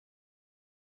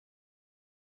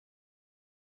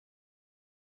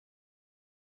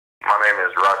My name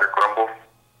is Rodrick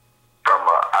from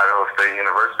Idaho State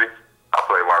University. I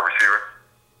play wide receiver.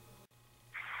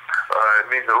 It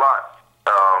means a lot.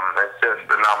 It's just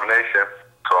the nomination,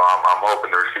 so I'm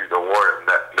hoping to receive the award, and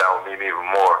that will mean even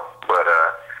more. But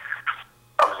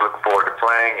I'm just looking forward to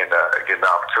playing and getting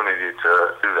the opportunity to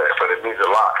do that. But it means a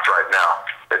lot right now.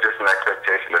 It's just an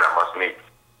expectation that I must meet.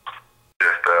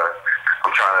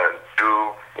 I'm trying to do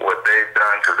what they've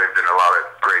done because they've done a lot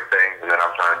of great things, and then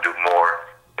I'm trying to do more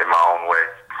in my own way,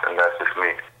 and that's just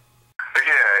me. But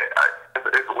yeah,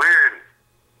 it's weird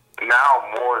now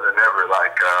more than ever.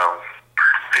 Like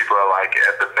people are like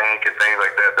at the bank and things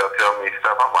like that. They'll tell me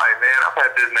stuff. I'm like, man, I've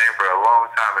had this name for a long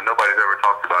time, and nobody's ever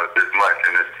talked about it this much,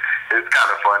 and it's kind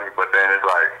of funny. But then it's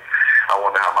like I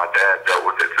wonder how my dad dealt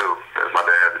with it too, because my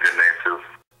dad has a good name too.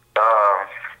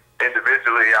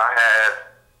 Individually, I had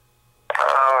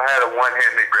a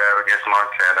one-handed grab against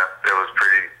Montana. It was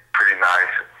pretty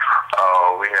nice.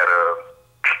 We had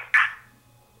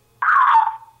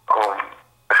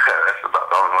that's about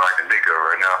the only one I can think of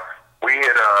right now. We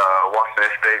hit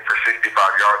Washington State for 65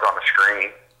 yards on the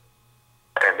screen,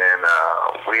 and then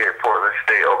we hit Portland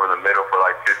State over the middle for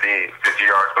like 50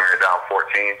 yards when we were down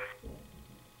 14.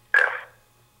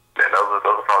 Yeah, and those are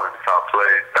probably the top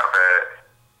plays I've had.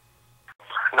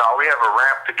 No, we have a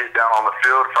ramp to get down on the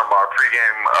field from our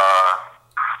pregame,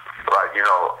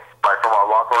 like from our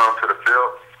locker room to the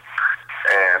field.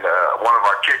 And one of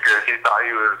our kickers, he thought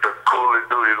he was the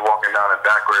coolest dude. He was walking down it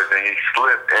backwards, and he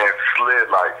slipped and slid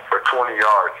like for 20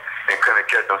 yards and couldn't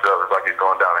catch himself. It's like he's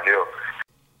going down a hill.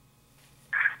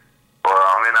 Well,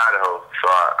 I'm in Idaho, so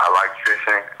I like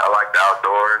fishing. I like the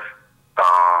outdoors.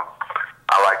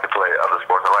 I like to play other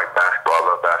sports. I like basketball. I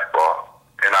love basketball.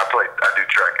 And I do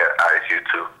track at ISU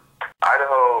too.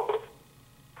 Idaho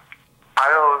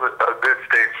is a good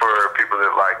state for people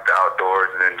that like the outdoors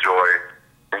and enjoy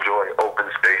open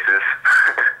spaces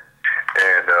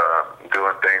and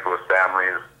doing things with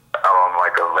families out on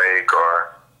like a lake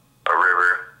or a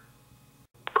river.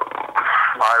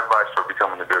 My advice for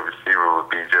becoming a good receiver would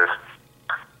be just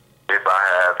if I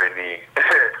have any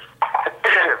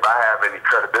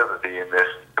credibility in this,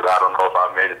 because I don't know if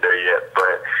I've made it there yet,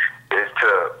 but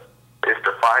is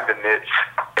to find a niche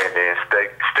and then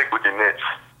stick with your niche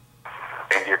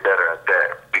and get better at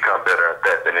that, become better at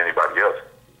that than anybody else.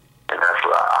 And that's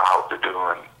what I hope to do.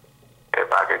 And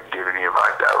if I could give any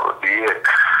advice, that would be it.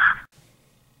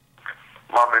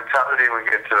 My mentality when we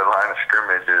get to the line of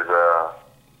scrimmage is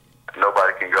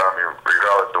nobody can guard me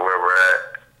regardless of where we're at,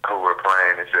 who we're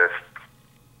playing. It's just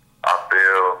I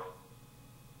feel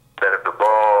that if the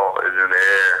ball is in the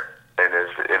air and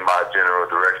it's in my general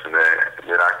direction,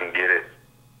 then I can get it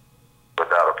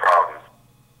without a problem.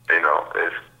 You know,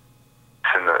 it's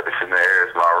in the air.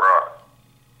 It's my rock.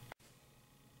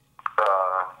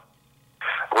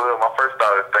 Well, my first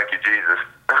thought is thank you, Jesus.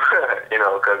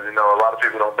 Because a lot of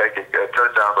people don't make it.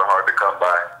 Touchdowns are hard to come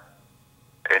by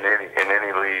in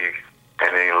any league, in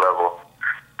any level.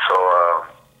 So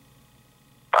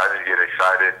I just get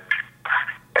excited.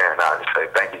 And I just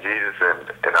say, thank you, Jesus, and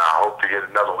I hope to get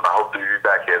another one. I hope to be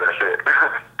back here. That's it.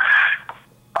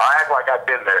 I act like I've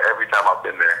been there every time I've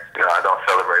been there. I don't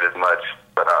celebrate as much,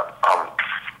 but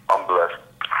I'm blessed.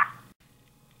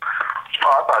 Oh,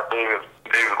 I thought David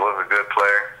was a good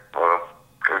player. Well,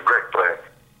 he was a great player.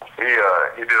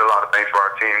 He did a lot of things for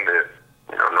our team that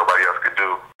nobody else could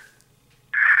do.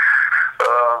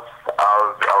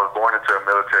 I was born into a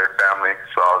military family,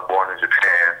 so I was born in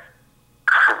Japan.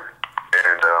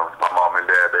 And my mom and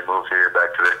dad, they moved here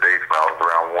back to the States when I was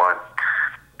around 1.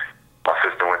 My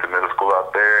sister went to middle school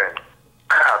out there, and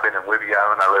I've been in Whidbey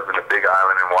Island. I live in a big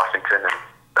island in Washington, and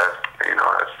that's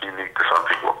unique to some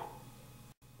people.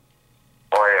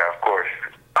 Oh yeah, of course.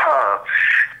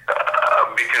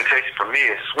 Big temptation for me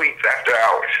is sweets after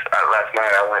hours. Last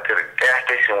night I went to the gas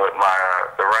station with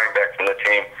the running back from the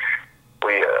team.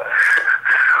 We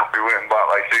went and bought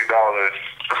like $6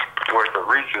 worth of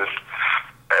Reese's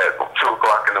at 2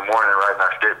 o'clock in the morning, riding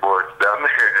our skateboards down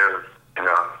there.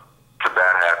 It's a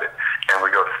bad habit, and we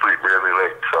go to sleep really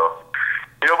late. So,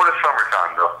 but it's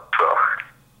summertime though. So,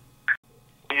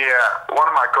 yeah, one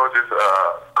of my coaches,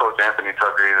 Coach Anthony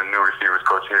Tucker, he's a new receivers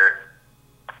coach here.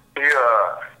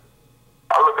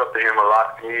 I look up to him a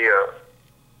lot. He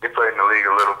played in the league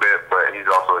a little bit, but he's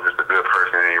also just a good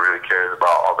person, and he really cares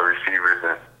about all the receivers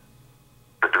and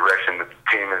the direction the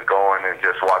team is going, and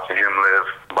just watching him live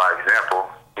by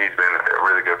example. He's been a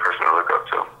really good person to look up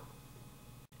to.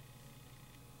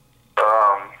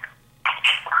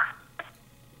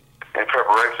 In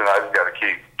preparation, I just got to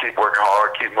keep working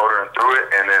hard, keep motoring through it,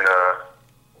 and then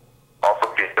also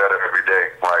get better every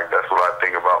day. Like, that's what I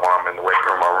think about when I'm in the weight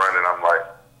room. I'm running. I'm like,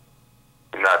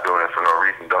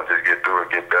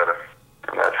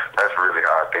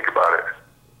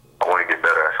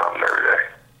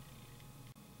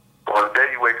 day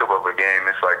you wake up of a game,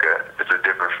 it's a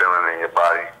different feeling in your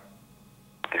body.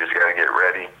 You just gotta get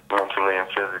ready mentally and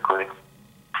physically.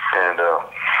 And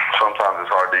sometimes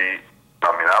it's hard to eat. I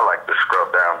mean, I like to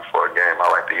scrub down before a game. I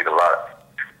like to eat a lot.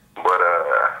 But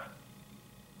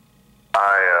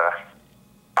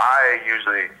I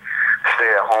usually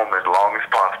stay at home as long as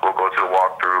possible, go to the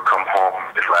walkthrough, come home,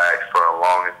 relax for as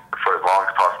long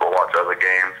as possible, watch other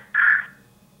games,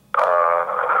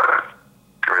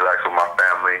 relax with my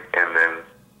family, and then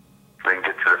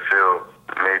get to the field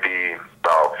maybe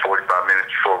about 45 minutes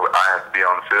before I have to be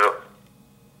on the field.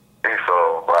 And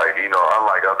so, like, you know,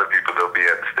 unlike other people, they'll be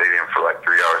at the stadium for like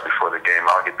 3 hours before the game.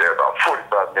 I'll get there about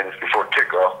 45 minutes before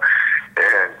kickoff,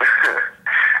 and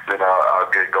then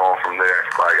I'll get going from there.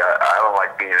 Like, I don't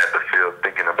like being at the field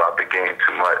thinking about the game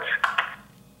too much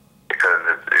because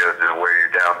it'll just wear you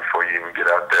down before you even get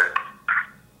out there.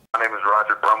 My name is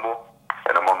Rodrick,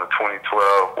 and I'm on the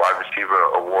 2012 Wide Receiver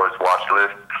Awards watch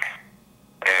list.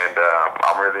 And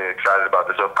I'm really excited about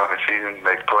this upcoming season,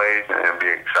 make plays, and it'll be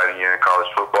an exciting year in college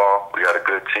football. We got a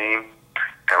good team,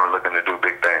 and we're looking to do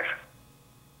big things.